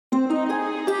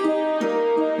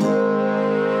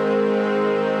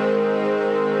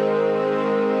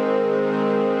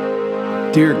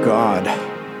Dear God,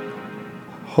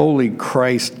 Holy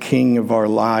Christ, King of our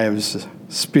lives,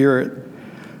 Spirit,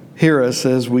 hear us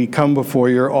as we come before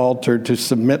your altar to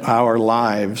submit our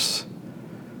lives,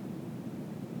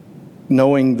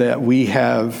 knowing that we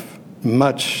have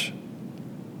much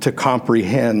to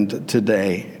comprehend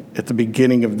today. At the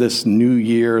beginning of this new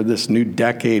year, this new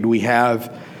decade, we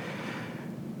have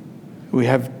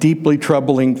deeply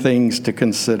troubling things to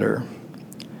consider.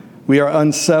 We are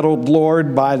unsettled,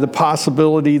 Lord, by the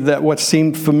possibility that what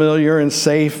seemed familiar and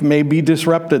safe may be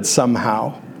disrupted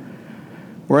somehow.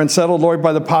 We're unsettled, Lord,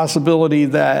 by the possibility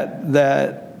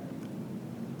that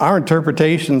our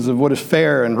interpretations of what is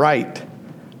fair and right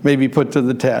may be put to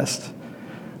the test.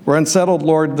 We're unsettled,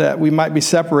 Lord, that we might be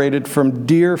separated from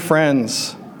dear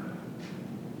friends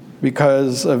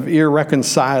because of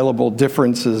irreconcilable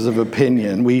differences of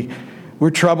opinion. We're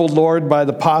troubled, Lord, by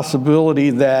the possibility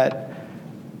that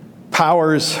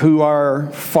powers who are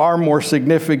far more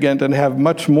significant and have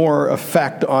much more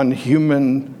effect on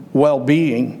human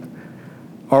well-being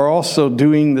are also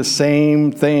doing the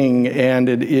same thing, and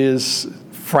it is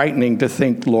frightening to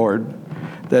think, Lord,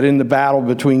 that in the battle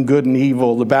between good and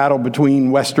evil, the battle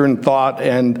between Western thought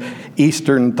and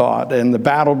Eastern thought, and the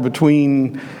battle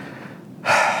between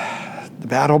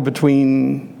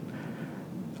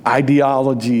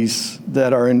ideologies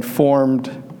that are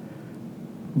informed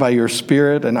by your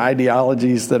Spirit and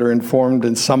ideologies that are informed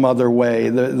in some other way.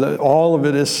 All of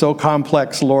it is so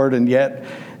complex, Lord, and yet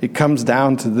it comes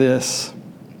down to this.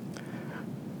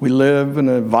 We live in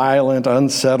a violent,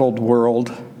 unsettled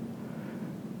world.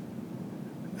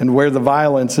 And where the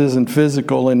violence isn't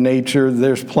physical in nature,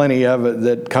 there's plenty of it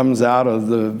that comes out of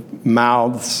the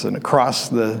mouths and across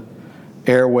the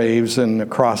airwaves and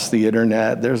across the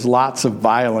internet. There's lots of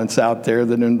violence out there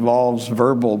that involves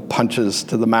verbal punches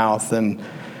to the mouth and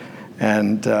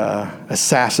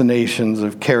assassinations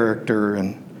of character,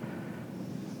 and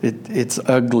it's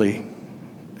ugly,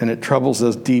 and it troubles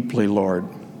us deeply, Lord.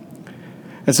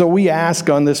 And so we ask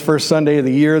on this first Sunday of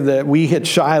the year that we at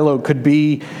Shiloh could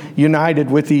be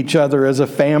united with each other as a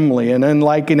family. And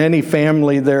unlike in any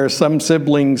family, there are some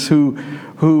siblings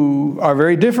who are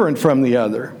very different from the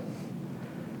other.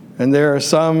 And there are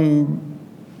some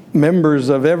members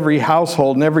of every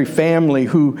household and every family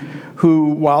who,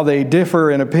 while they differ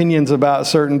in opinions about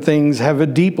certain things, have a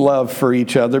deep love for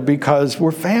each other because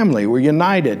we're family, we're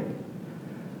united.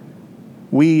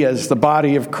 We, as the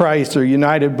body of Christ, are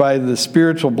united by the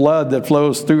spiritual blood that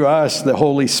flows through us, the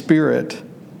Holy Spirit.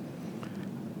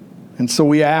 And so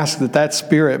we ask that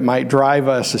Spirit might drive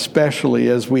us, especially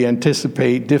as we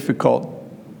anticipate difficult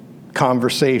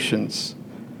conversations,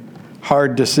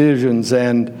 hard decisions,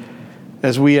 and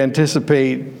as we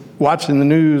anticipate watching the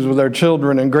news with our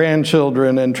children and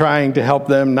grandchildren and trying to help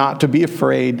them not to be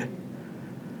afraid.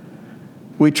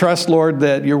 We trust, Lord,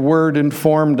 that your word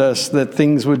informed us that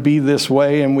things would be this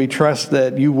way, and we trust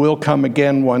that you will come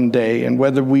again one day. And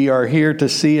whether we are here to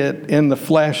see it in the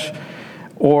flesh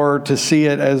or to see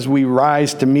it as we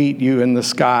rise to meet you in the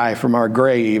sky from our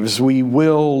graves, we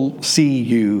will see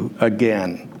you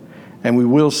again, and we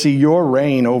will see your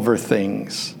reign over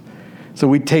things. So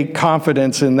we take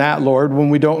confidence in that, Lord, when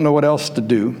we don't know what else to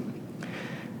do.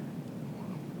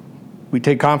 We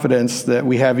take confidence that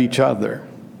we have each other.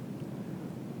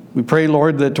 We pray,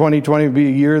 Lord, that 2020 will be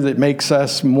a year that makes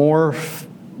us more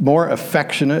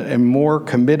affectionate and more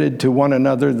committed to one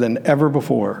another than ever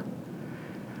before.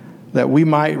 That we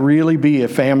might really be a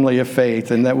family of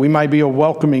faith, and that we might be a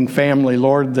welcoming family,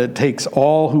 Lord, that takes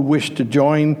all who wish to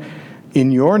join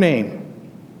in your name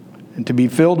and to be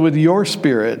filled with your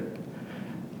Spirit,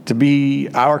 to be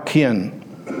our kin.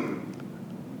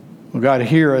 Well, God,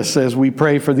 hear us as we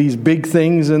pray for these big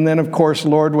things. And then, of course,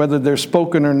 Lord, whether they're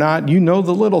spoken or not, you know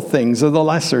the little things or the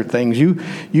lesser things. You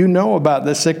know about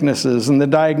the sicknesses and the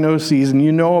diagnoses, and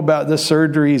you know about the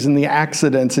surgeries and the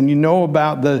accidents, and you know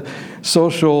about the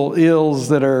social ills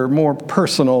that are more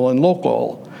personal and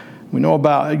local. You know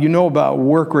about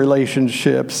work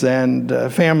relationships and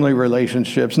family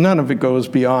relationships. None of it goes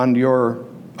beyond your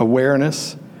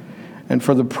awareness. And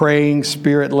for the praying,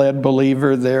 Spirit-led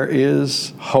believer, there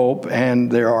is hope and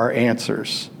there are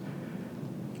answers.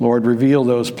 Lord, reveal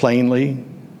those plainly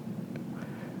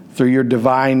through your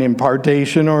divine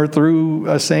impartation or through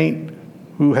a saint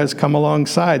who has come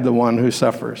alongside the one who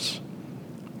suffers,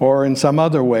 or in some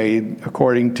other way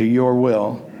according to your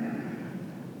will.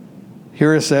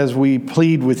 Hear us as we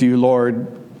plead with you,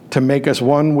 Lord, to make us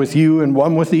one with you and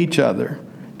one with each other,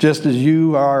 just as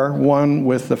you are one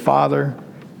with the Father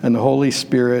and the Holy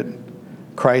Spirit,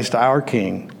 Christ our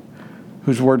King,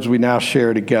 whose words we now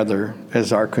share together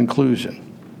as our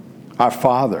conclusion. Our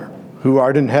Father, who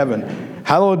art in heaven,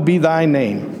 Hallowed be thy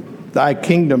name. Thy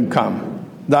kingdom come.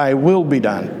 Thy will be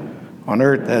done on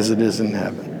earth as it is in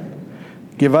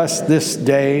heaven. Give us this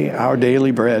day our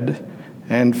daily bread,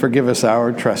 and forgive us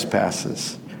our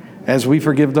trespasses, as we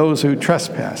forgive those who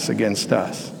trespass against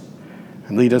us.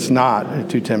 And lead us not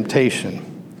into temptation,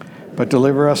 but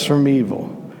deliver us from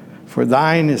evil. For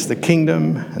thine is the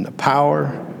kingdom and the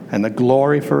power and the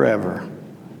glory forever.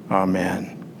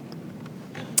 Amen.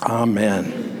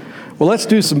 Amen. Well, let's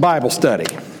do some Bible study.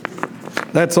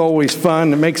 That's always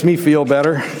fun. It makes me feel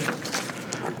better.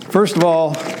 First of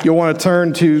all, you'll want to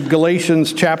turn to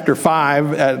Galatians chapter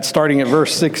 5, starting at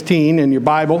verse 16 in your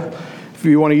Bible. If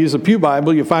you want to use a Pew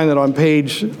Bible, you'll find it on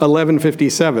page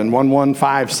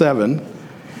 1157.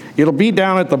 It'll be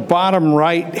down at the bottom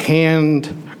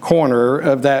right-hand corner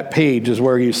of that page is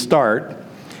where you start.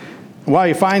 While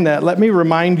you find that, let me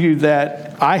remind you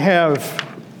that I have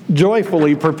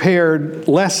joyfully prepared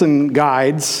lesson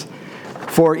guides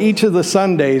for each of the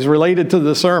Sundays related to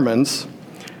the sermons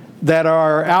that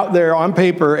are out there on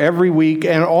paper every week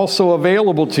and also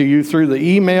available to you through the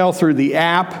email, through the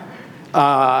app.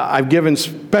 I've given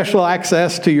special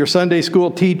access to your Sunday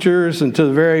school teachers and to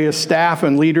the various staff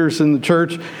and leaders in the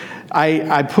church.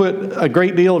 I put a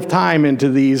great deal of time into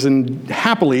these, and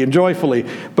happily and joyfully,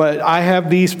 but I have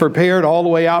these prepared all the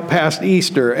way out past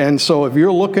Easter. And so if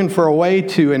you're looking for a way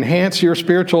to enhance your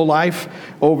spiritual life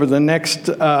over the next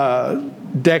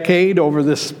decade, over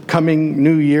this coming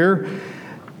new year,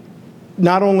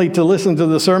 not only to listen to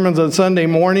the sermons on Sunday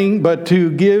morning, but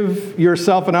to give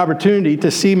yourself an opportunity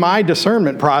to see my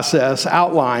discernment process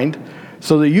outlined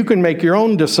so that you can make your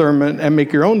own discernment and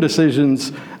make your own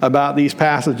decisions about these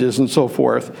passages and so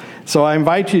forth. So I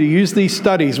invite you to use these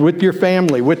studies with your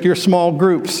family, with your small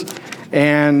groups,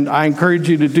 and I encourage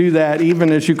you to do that,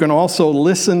 even as you can also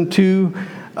listen to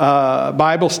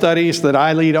Bible studies that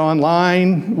I lead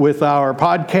online with our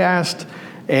podcast.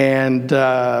 And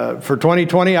for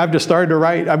 2020, I'm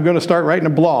going to start writing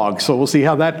a blog, so we'll see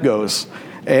how that goes.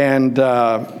 And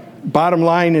bottom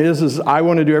line is I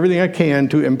want to do everything I can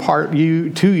to impart to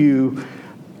you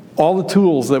all the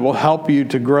tools that will help you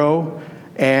to grow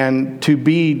and to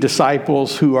be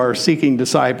disciples who are seeking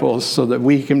disciples so that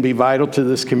we can be vital to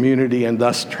this community and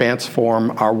thus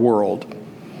transform our world.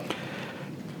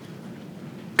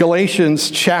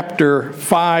 Galatians chapter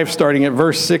 5, starting at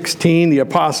verse 16, the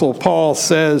Apostle Paul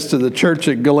says to the church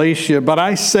at Galatia, "But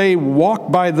I say,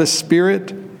 walk by the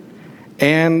Spirit,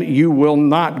 and you will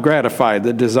not gratify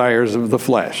the desires of the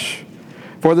flesh.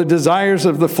 For the desires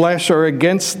of the flesh are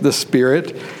against the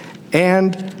Spirit,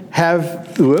 and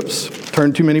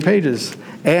turn too many pages.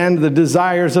 And the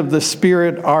desires of the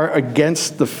Spirit are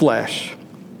against the flesh.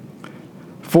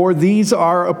 For these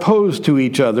are opposed to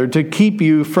each other to keep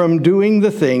you from doing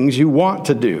the things you want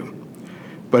to do.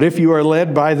 But if you are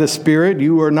led by the Spirit,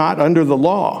 you are not under the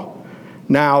law.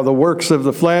 Now the works of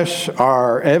the flesh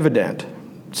are evident: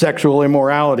 sexual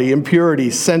immorality, impurity,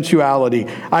 sensuality,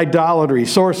 idolatry,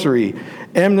 sorcery,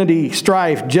 enmity,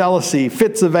 strife, jealousy,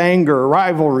 fits of anger,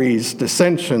 rivalries,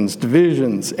 dissensions,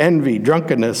 divisions, envy,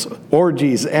 drunkenness,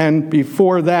 orgies, and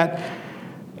before that,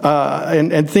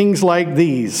 and things like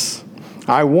these.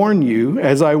 I warn you,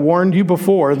 as I warned you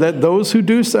before, that those who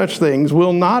do such things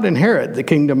will not inherit the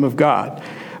kingdom of God.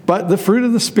 But the fruit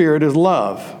of the Spirit is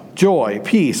love, joy,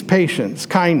 peace, patience,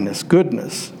 kindness,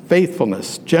 goodness,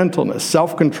 faithfulness, gentleness,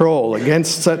 self-control.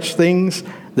 Against such things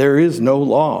there is no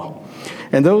law.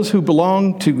 And those who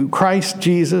belong to Christ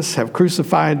Jesus have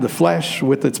crucified the flesh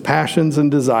with its passions and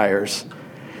desires.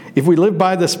 If we live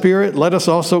by the Spirit, let us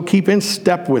also keep in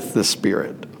step with the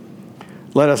Spirit.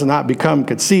 Let us not become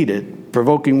conceited,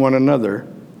 provoking one another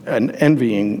and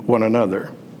envying one another."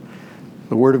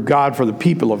 The word of God for the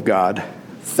people of God.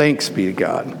 Thanks be to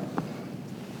God.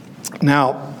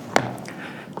 Now,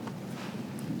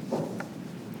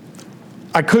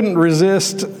 I couldn't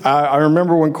resist. I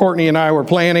remember when Courtney and I were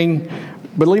planning,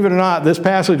 believe it or not, this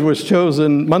passage was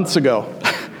chosen months ago.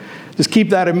 Just keep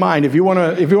that in mind. If you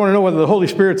want to know whether the Holy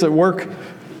Spirit's at work,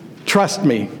 trust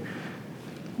me.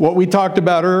 What we talked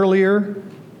about earlier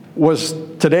was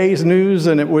today's news,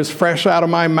 and it was fresh out of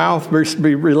my mouth,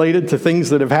 related to things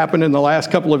that have happened in the last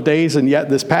couple of days, and yet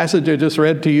this passage I just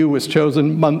read to you was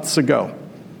chosen months ago.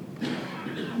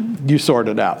 You sort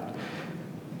it out.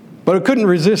 But I couldn't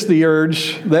resist the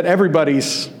urge that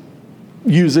everybody's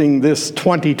using this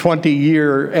 2020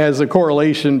 year as a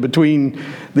correlation between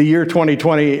the year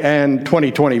 2020 and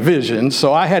 2020 vision,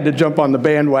 so I had to jump on the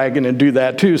bandwagon and do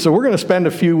that too. So we're going to spend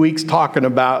a few weeks talking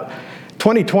about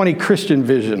 2020 Christian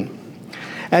vision.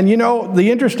 And you know,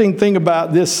 the interesting thing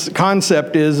about this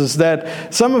concept is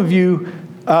that some of you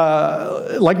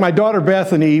like my daughter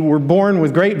Bethany, were born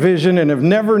with great vision and have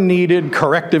never needed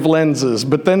corrective lenses.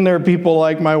 But then there are people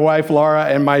like my wife Laura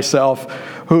and myself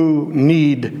who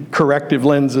need corrective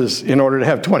lenses in order to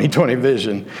have 20/20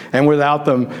 vision. And without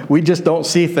them, we just don't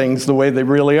see things the way they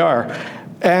really are.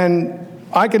 And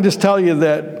I can just tell you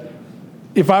that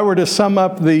if I were to sum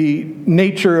up the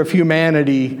nature of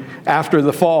humanity after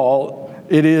the fall,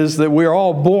 it is that we're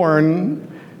all born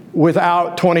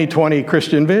without 20/20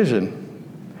 Christian vision.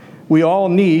 We all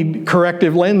need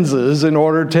corrective lenses in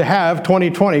order to have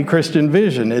 20/20 Christian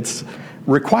vision. It's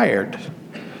required.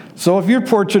 So if you're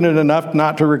fortunate enough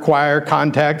not to require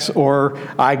contacts or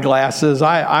eyeglasses,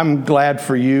 I'm glad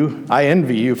for you. I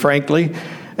envy you, frankly.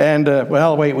 And,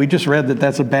 well, wait, we just read that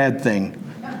that's a bad thing.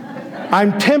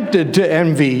 I'm tempted to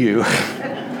envy you.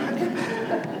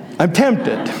 I'm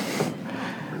tempted.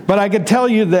 But I can tell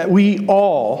you that we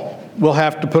all will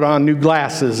have to put on new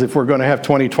glasses if we're going to have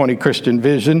 20/20 Christian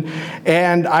vision.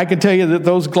 And I can tell you that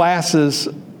those glasses,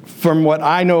 from what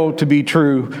I know to be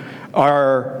true,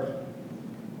 are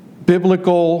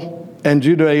biblical and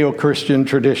Judeo-Christian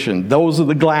tradition. Those are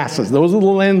the glasses. Those are the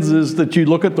lenses that you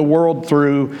look at the world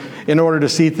through in order to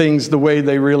see things the way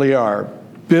they really are.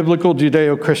 Biblical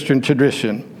Judeo-Christian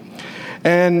tradition.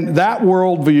 And that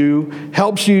worldview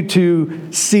helps you to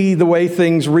see the way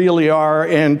things really are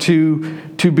and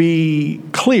to be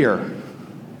clear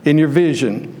in your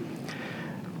vision.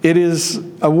 It is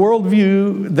a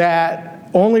worldview that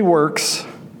only works,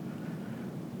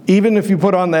 even if you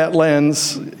put on that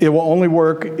lens, it will only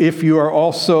work if you are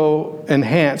also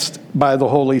enhanced by the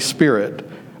Holy Spirit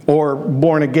or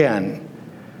born again.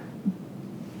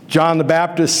 John the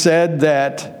Baptist said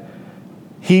that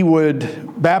he would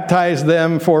baptize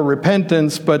them for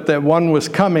repentance, but that one was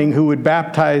coming who would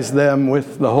baptize them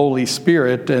with the Holy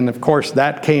Spirit. And of course,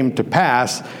 that came to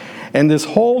pass. And this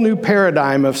whole new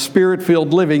paradigm of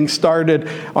Spirit-filled living started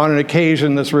on an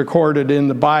occasion that's recorded in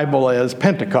the Bible as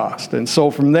Pentecost. And so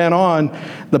from then on,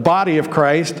 the body of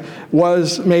Christ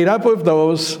was made up of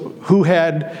those who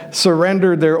had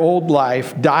surrendered their old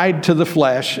life, died to the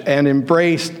flesh, and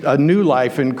embraced a new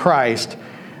life in Christ,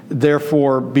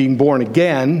 therefore being born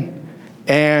again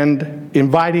and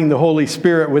inviting the Holy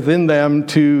Spirit within them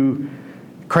to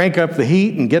crank up the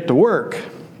heat and get to work.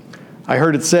 I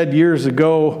heard it said years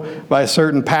ago by a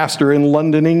certain pastor in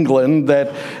London, England,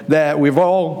 that we've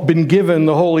all been given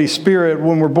the Holy Spirit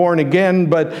when we're born again,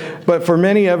 but for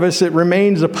many of us it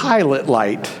remains a pilot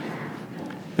light.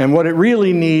 And what it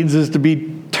really needs is to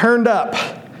be turned up.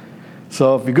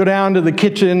 So if you go down to the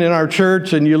kitchen in our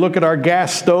church and you look at our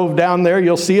gas stove down there,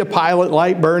 you'll see a pilot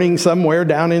light burning somewhere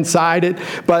down inside it.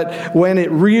 But when it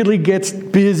really gets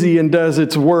busy and does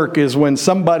its work is when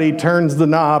somebody turns the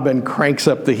knob and cranks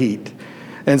up the heat.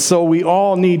 And so we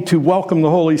all need to welcome the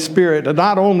Holy Spirit to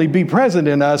not only be present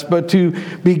in us, but to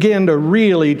begin to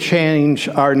really change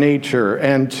our nature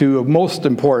and to, most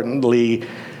importantly,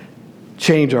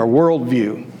 change our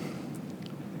worldview.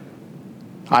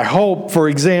 I hope, for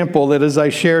example, that as I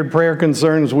shared prayer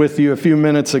concerns with you a few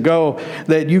minutes ago,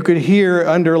 that you could hear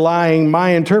underlying my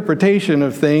interpretation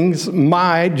of things,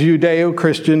 my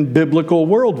Judeo-Christian biblical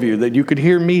worldview, that you could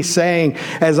hear me saying,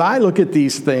 as I look at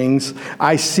these things,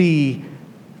 I see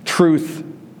truth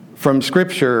from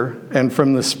Scripture and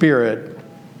from the Spirit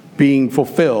being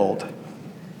fulfilled.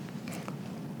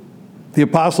 The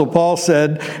Apostle Paul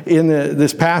said in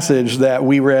this passage that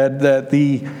we read that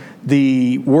the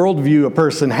worldview a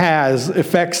person has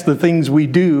affects the things we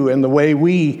do and the way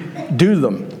we do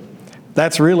them.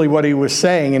 That's really what he was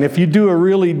saying. And if you do a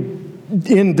really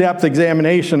in-depth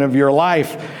examination of your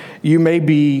life, you may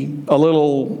be a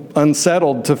little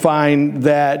unsettled to find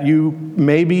that you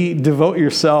maybe devote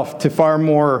yourself to far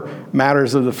more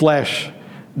matters of the flesh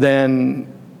than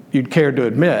you'd care to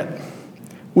admit.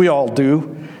 We all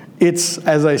do. It's,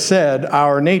 as I said,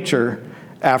 our nature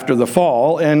after the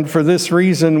fall, and for this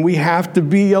reason we have to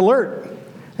be alert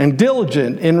and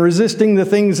diligent in resisting the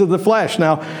things of the flesh.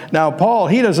 Now Paul,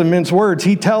 he doesn't mince words.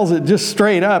 He tells it just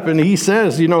straight up, and he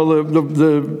says,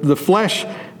 the flesh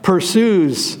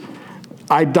pursues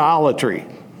idolatry,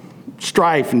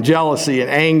 strife and jealousy and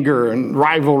anger and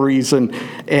rivalries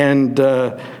and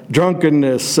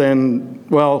drunkenness and,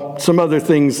 well, some other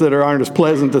things that aren't as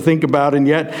pleasant to think about. And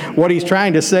yet what he's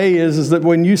trying to say is that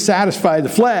when you satisfy the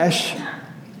flesh,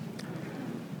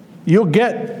 you'll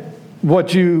get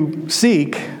what you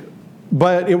seek,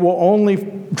 but it will only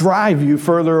drive you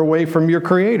further away from your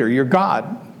Creator, your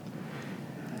God.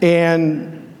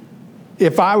 And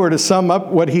if I were to sum up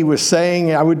what he was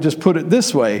saying, I would just put it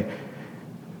this way.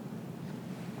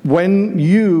 When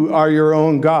you are your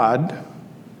own God,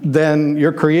 then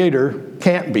your Creator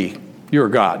can't be your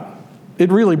God.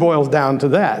 It really boils down to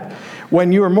that.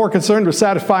 When you are more concerned with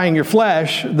satisfying your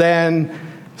flesh than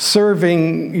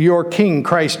serving your King,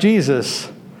 Christ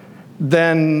Jesus,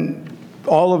 then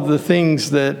all of the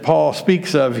things that Paul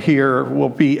speaks of here will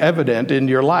be evident in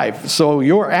your life. So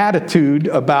your attitude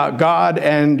about God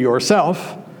and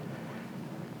yourself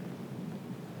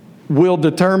will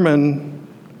determine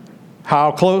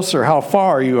how close or how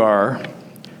far you are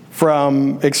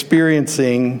from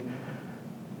experiencing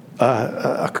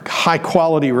a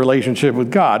high-quality relationship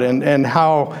with God, and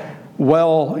how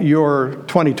well your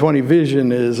 2020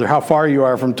 vision is, or how far you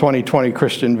are from 2020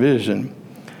 Christian vision.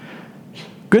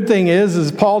 Good thing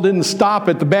is Paul didn't stop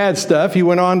at the bad stuff. He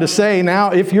went on to say,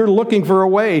 now, if you're looking for a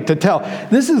way to tell,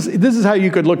 this is how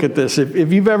you could look at this.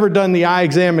 If you've ever done the eye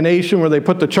examination where they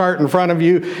put the chart in front of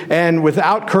you, and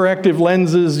without corrective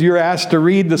lenses, you're asked to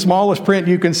read the smallest print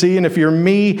you can see, and if you're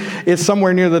me, it's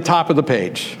somewhere near the top of the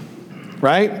page,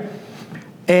 right?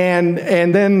 And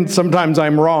then sometimes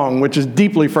I'm wrong, which is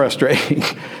deeply frustrating.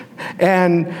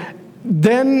 And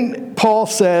then Paul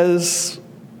says,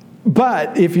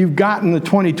 but if you've gotten the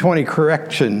 2020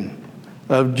 correction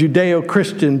of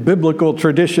Judeo-Christian biblical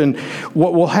tradition,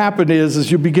 what will happen is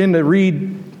you begin to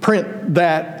read print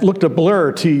that looked a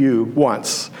blur to you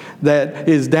once, that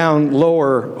is down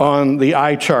lower on the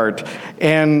eye chart.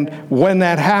 And when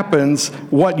that happens,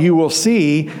 what you will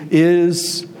see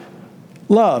is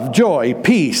love, joy,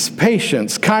 peace,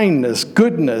 patience, kindness,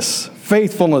 goodness,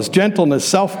 faithfulness, gentleness,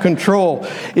 self-control.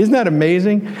 Isn't that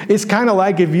amazing? It's kind of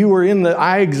like if you were in the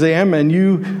eye exam and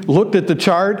you looked at the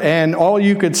chart and all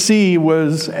you could see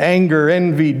was anger,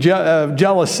 envy,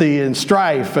 jealousy, and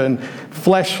strife, and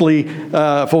fleshly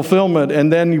fulfillment.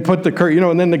 And then you put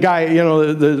and then the guy,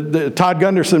 the Todd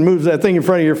Gunderson moves that thing in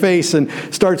front of your face and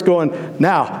starts going,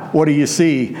 now, what do you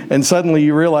see? And suddenly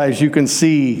you realize you can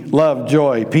see love,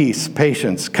 joy, peace,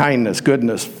 patience, kindness,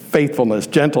 goodness, faithfulness,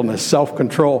 gentleness,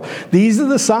 self-control. These are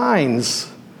the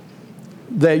signs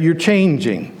that you're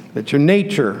changing, that your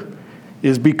nature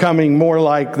is becoming more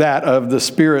like that of the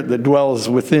Spirit that dwells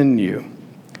within you.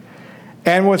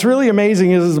 And what's really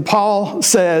amazing is Paul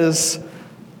says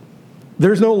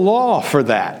there's no law for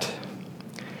that.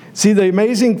 See, the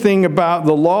amazing thing about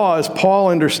the law is Paul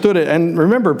understood it. And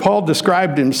remember, Paul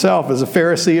described himself as a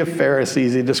Pharisee of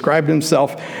Pharisees. He described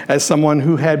himself as someone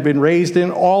who had been raised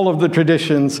in all of the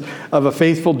traditions of a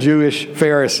faithful Jewish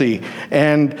Pharisee.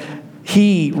 And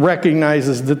he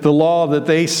recognizes that the law that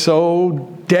they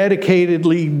so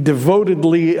dedicatedly,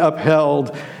 devotedly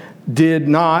upheld did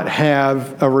not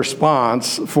have a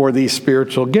response for these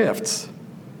spiritual gifts.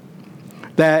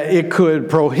 That it could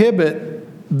prohibit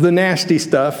the nasty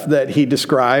stuff that he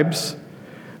describes,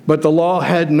 but the law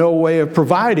had no way of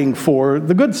providing for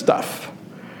the good stuff.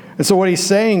 And so what he's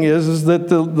saying is that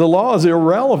the law is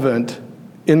irrelevant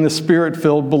in the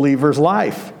Spirit-filled believer's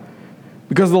life,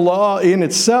 because the law in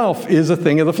itself is a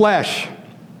thing of the flesh.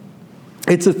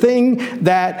 It's a thing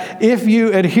that if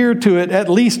you adhere to it, at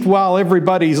least while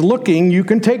everybody's looking, you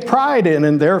can take pride in,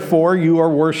 and therefore you are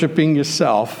worshiping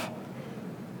yourself,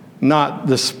 not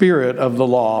the spirit of the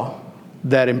law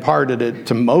that imparted it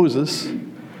to Moses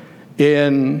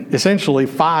in essentially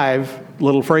 5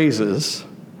 little phrases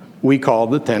we call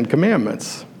the 10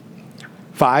 Commandments.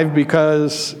 5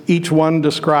 because each one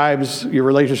describes your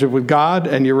relationship with God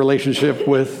and your relationship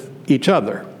with each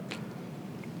other.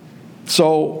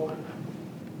 So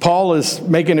Paul is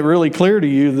making it really clear to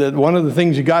you that one of the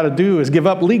things you got to do is give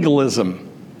up legalism.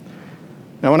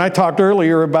 Now, when I talked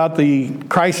earlier about the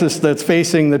crisis that's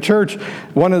facing the church,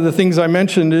 one of the things I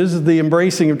mentioned is the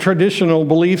embracing of traditional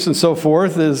beliefs and so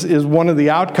forth is one of the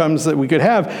outcomes that we could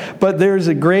have. But there's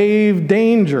a grave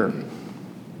danger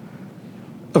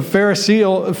of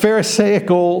Pharisaical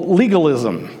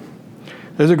legalism.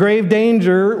 There's a grave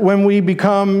danger when we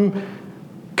become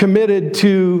committed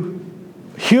to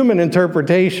human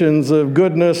interpretations of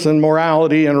goodness and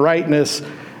morality and rightness,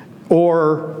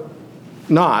 or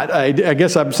not. I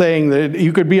guess I'm saying that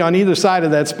you could be on either side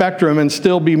of that spectrum and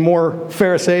still be more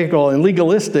Pharisaical and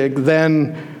legalistic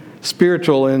than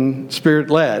spiritual and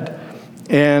Spirit-led.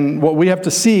 And what we have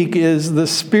to seek is the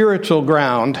spiritual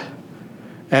ground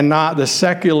and not the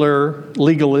secular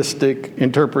legalistic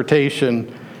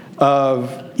interpretation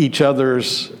of each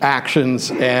other's actions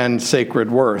and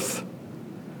sacred worth.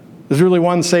 There's really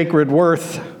one sacred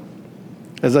worth,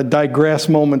 as I digress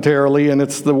momentarily, and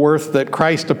it's the worth that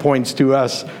Christ appoints to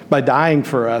us by dying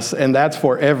for us, and that's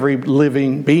for every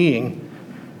living being.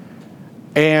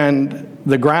 And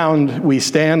the ground we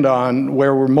stand on,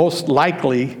 where we're most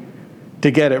likely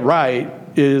to get it right,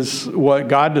 is what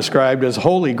God described as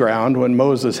holy ground when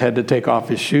Moses had to take off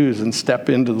his shoes and step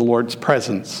into the Lord's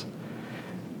presence.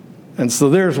 And so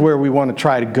there's where we want to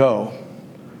try to go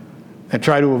and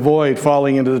try to avoid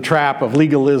falling into the trap of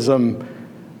legalism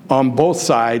on both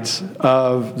sides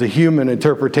of the human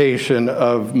interpretation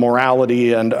of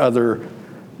morality and other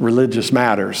religious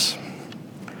matters.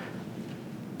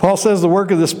 Paul says the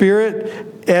work of the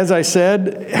Spirit, as I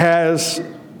said, has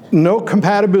no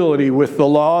compatibility with the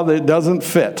law that doesn't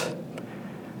fit.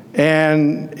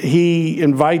 And he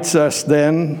invites us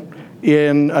then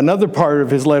in another part of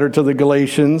his letter to the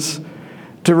Galatians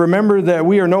to remember that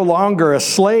we are no longer a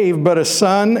slave but a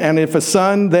son, and if a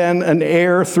son, then an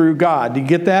heir through God. Do you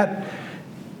get that?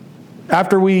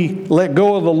 After we let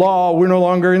go of the law, we're no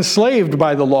longer enslaved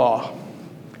by the law.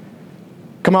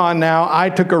 Come on now, I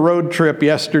took a road trip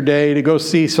yesterday to go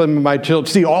see some of my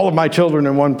children, see all of my children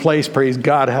in one place. Praise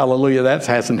God, hallelujah, that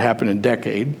hasn't happened in a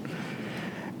decade.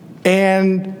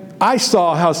 And I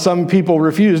saw how some people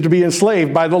refused to be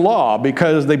enslaved by the law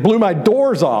because they blew my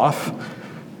doors off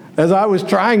as I was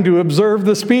trying to observe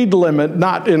the speed limit,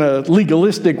 not in a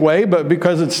legalistic way, but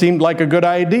because it seemed like a good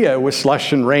idea with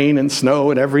slush and rain and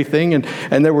snow and everything.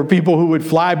 And there were people who would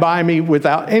fly by me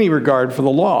without any regard for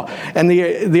the law. And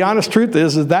the honest truth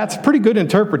is that's a pretty good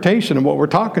interpretation of what we're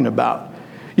talking about.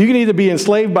 You can either be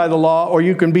enslaved by the law or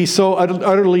you can be so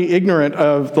utterly ignorant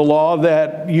of the law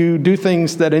that you do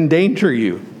things that endanger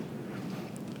you.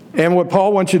 And what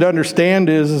Paul wants you to understand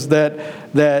is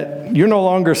that you're no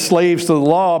longer slaves to the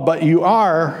law, but you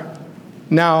are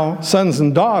now sons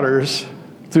and daughters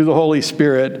through the Holy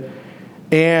Spirit.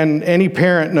 And any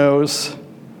parent knows,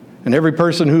 and every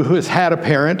person who has had a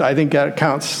parent, I think that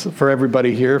counts for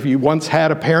everybody here. If you once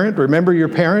had a parent, remember your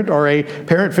parent or a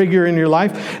parent figure in your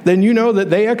life, then you know that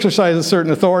they exercise a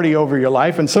certain authority over your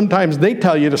life. And sometimes they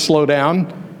tell you to slow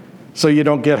down so you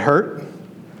don't get hurt.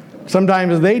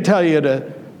 Sometimes they tell you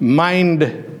to mind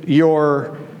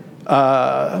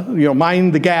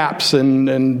mind the gaps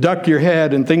and duck your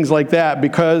head and things like that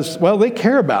because, well, they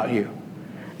care about you.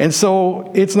 And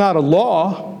so it's not a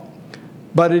law,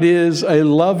 but it is a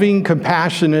loving,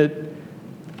 compassionate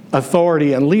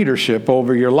authority and leadership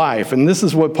over your life. And this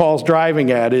is what Paul's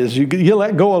driving at, is you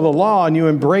let go of the law and you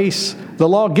embrace the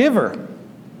lawgiver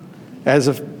as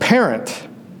a parent.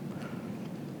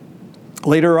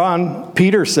 Later on,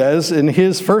 Peter says in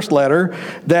his first letter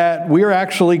that we're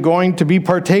actually going to be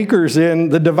partakers in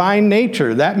the divine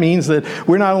nature. That means that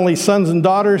we're not only sons and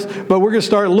daughters, but we're going to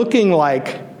start looking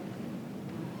like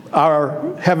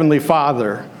our Heavenly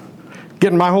Father.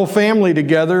 Getting my whole family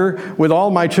together with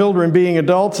all my children being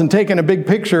adults and taking a big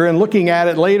picture and looking at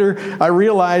it later, I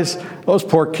realize those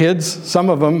poor kids,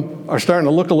 some of them are starting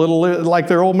to look a little like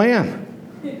their old man.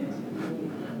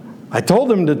 I told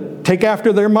them to take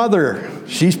after their mother.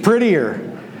 She's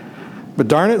prettier. But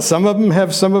darn it, some of them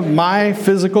have some of my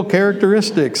physical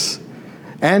characteristics.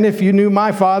 And if you knew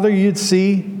my father, you'd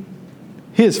see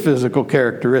his physical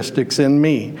characteristics in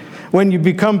me. When you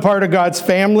become part of God's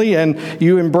family and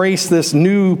you embrace this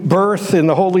new birth in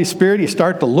the Holy Spirit, you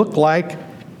start to look like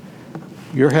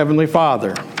your Heavenly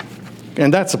Father.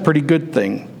 And that's a pretty good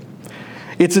thing.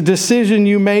 It's a decision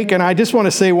you make, and I just want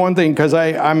to say one thing, because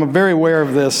I'm very aware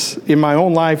of this in my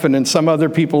own life and in some other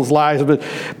people's lives, but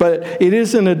it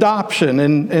is an adoption,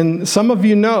 and some of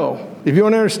you know, if you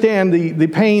want to understand the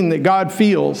pain that God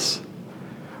feels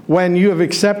when you have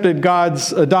accepted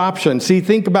God's adoption. See,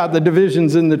 think about the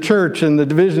divisions in the church and the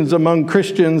divisions among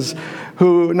Christians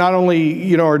who not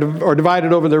only, are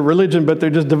divided over their religion, but they're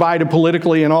just divided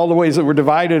politically in all the ways that we're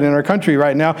divided in our country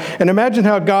right now. And imagine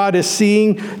how God is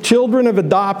seeing children of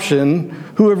adoption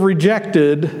who have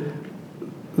rejected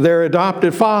their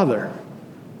adopted father,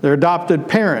 their adopted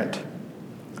parent.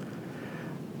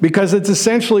 Because it's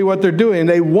essentially what they're doing.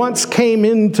 They once came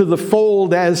into the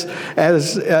fold as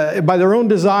by their own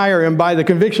desire and by the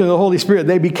conviction of the Holy Spirit.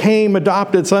 They became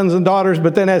adopted sons and daughters,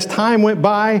 but then as time went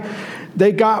by,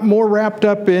 they got more wrapped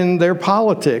up in their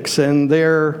politics and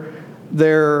their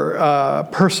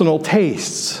personal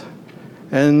tastes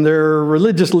and their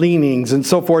religious leanings and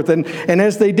so forth. And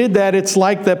as they did that, it's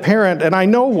like the parent, and I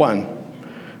know one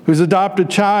whose adopted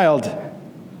child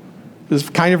has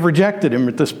kind of rejected him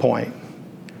at this point.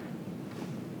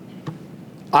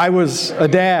 I was a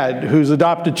dad whose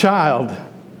adopted child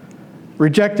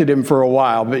rejected him for a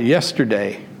while, but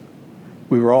yesterday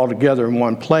we were all together in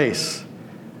one place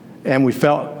and we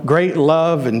felt great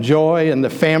love and joy, and the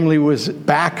family was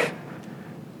back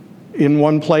in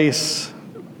one place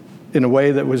in a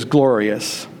way that was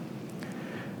glorious.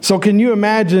 So can you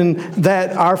imagine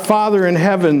that our Father in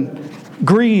heaven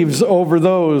grieves over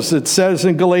those. It says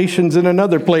in Galatians in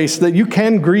another place that you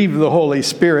can grieve the Holy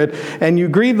Spirit, and you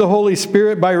grieve the Holy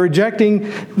Spirit by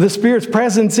rejecting the Spirit's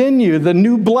presence in you, the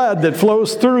new blood that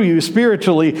flows through you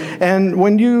spiritually. And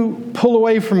when you pull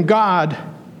away from God,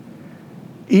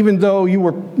 even though you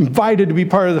were invited to be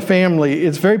part of the family,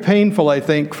 it's very painful, I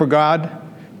think, for God.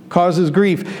 Causes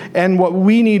grief. And what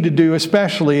we need to do,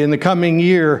 especially in the coming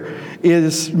year,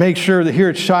 is make sure that here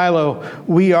at Shiloh,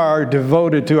 we are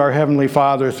devoted to our Heavenly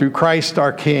Father through Christ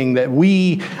our King, that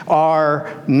we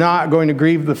are not going to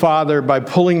grieve the Father by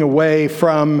pulling away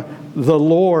from the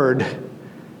Lord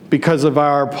because of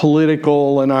our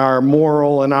political and our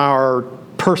moral and our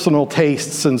personal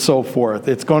tastes and so forth.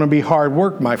 It's going to be hard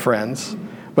work, my friends.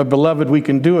 But beloved, we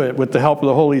can do it with the help of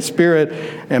the Holy Spirit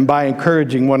and by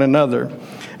encouraging one another.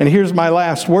 And here's my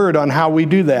last word on how we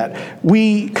do that.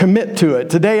 We commit to it.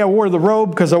 Today I wore the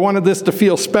robe because I wanted this to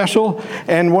feel special.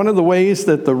 And one of the ways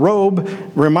that the robe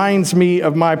reminds me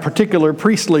of my particular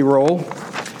priestly role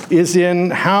is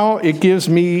in how it gives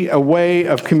me a way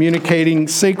of communicating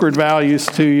sacred values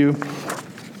to you.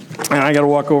 And I got to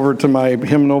walk over to my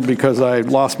hymnal because I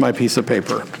lost my piece of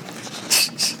paper.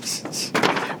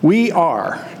 We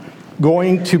are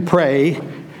going to pray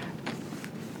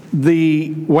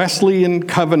the Wesleyan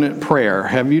Covenant Prayer.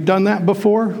 Have you done that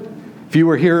before? If you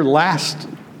were here last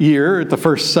year at the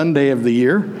first Sunday of the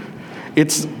year,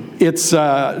 it's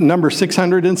number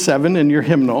 607 in your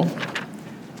hymnal.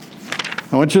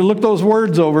 I want you to look those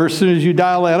words over as soon as you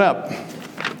dial that up.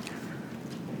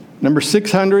 Number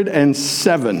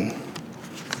 607.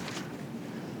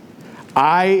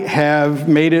 I have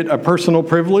made it a personal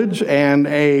privilege and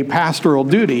a pastoral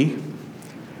duty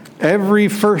every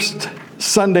first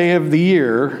Sunday of the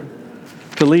year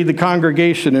to lead the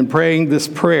congregation in praying this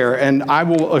prayer. And I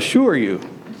will assure you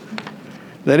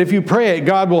that if you pray it,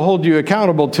 God will hold you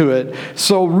accountable to it.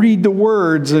 So read the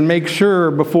words and make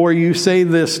sure before you say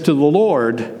this to the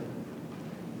Lord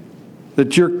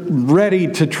that you're ready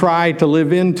to try to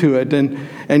live into it.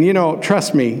 And you know,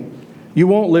 trust me, you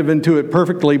won't live into it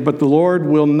perfectly, but the Lord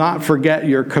will not forget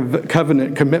your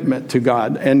covenant commitment to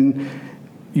God. And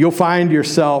you'll find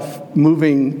yourself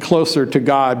moving closer to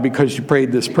God because you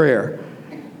prayed this prayer.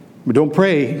 But don't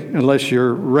pray unless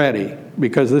you're ready,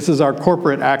 because this is our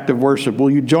corporate act of worship. Will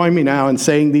you join me now in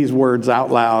saying these words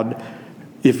out loud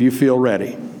if you feel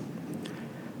ready?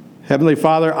 Heavenly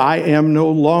Father, I am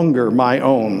no longer my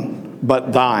own,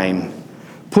 but thine.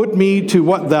 Put me to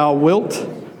what thou wilt.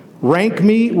 Rank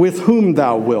me with whom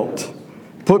thou wilt.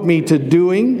 Put me to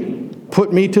doing,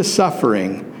 put me to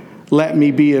suffering. Let me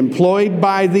be employed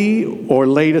by thee or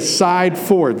laid aside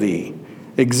for thee,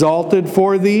 exalted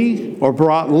for thee or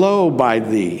brought low by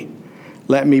thee.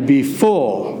 Let me be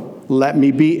full, let me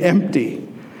be empty.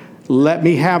 Let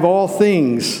me have all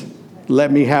things,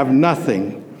 let me have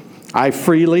nothing. I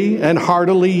freely and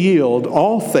heartily yield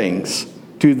all things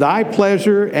to thy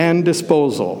pleasure and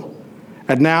disposal.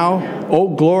 And now, O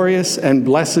glorious and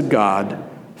blessed God,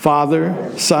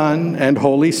 Father, Son, and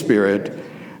Holy Spirit,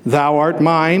 thou art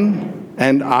mine,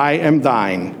 and I am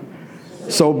thine.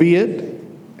 So be it,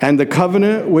 and the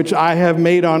covenant which I have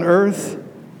made on earth,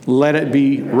 let it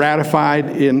be ratified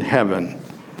in heaven.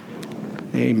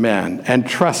 Amen. And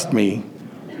trust me,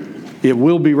 it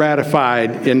will be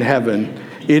ratified in heaven.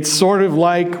 It's sort of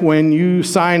like when you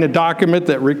sign a document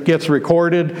that gets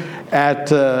recorded at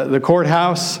the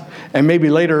courthouse, and maybe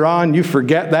later on you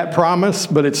forget that promise,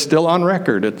 but it's still on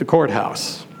record at the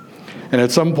courthouse. And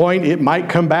at some point, it might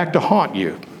come back to haunt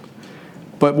you.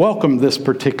 But welcome this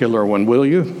particular one, will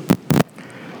you?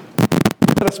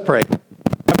 Let us pray.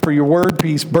 For your word,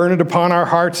 peace, burn it upon our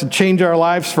hearts and change our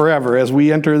lives forever as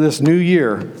we enter this new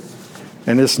year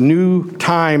and this new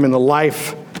time in the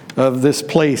life of this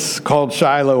place called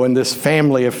Shiloh and this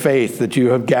family of faith that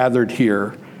you have gathered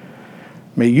here.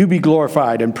 May you be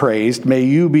glorified and praised. May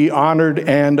you be honored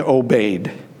and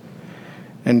obeyed.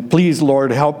 And please,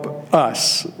 Lord, help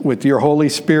us with your Holy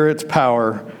Spirit's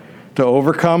power to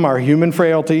overcome our human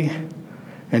frailty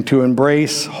and to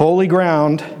embrace holy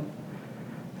ground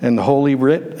and the holy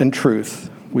writ and truth.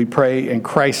 We pray in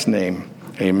Christ's name.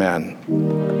 Amen.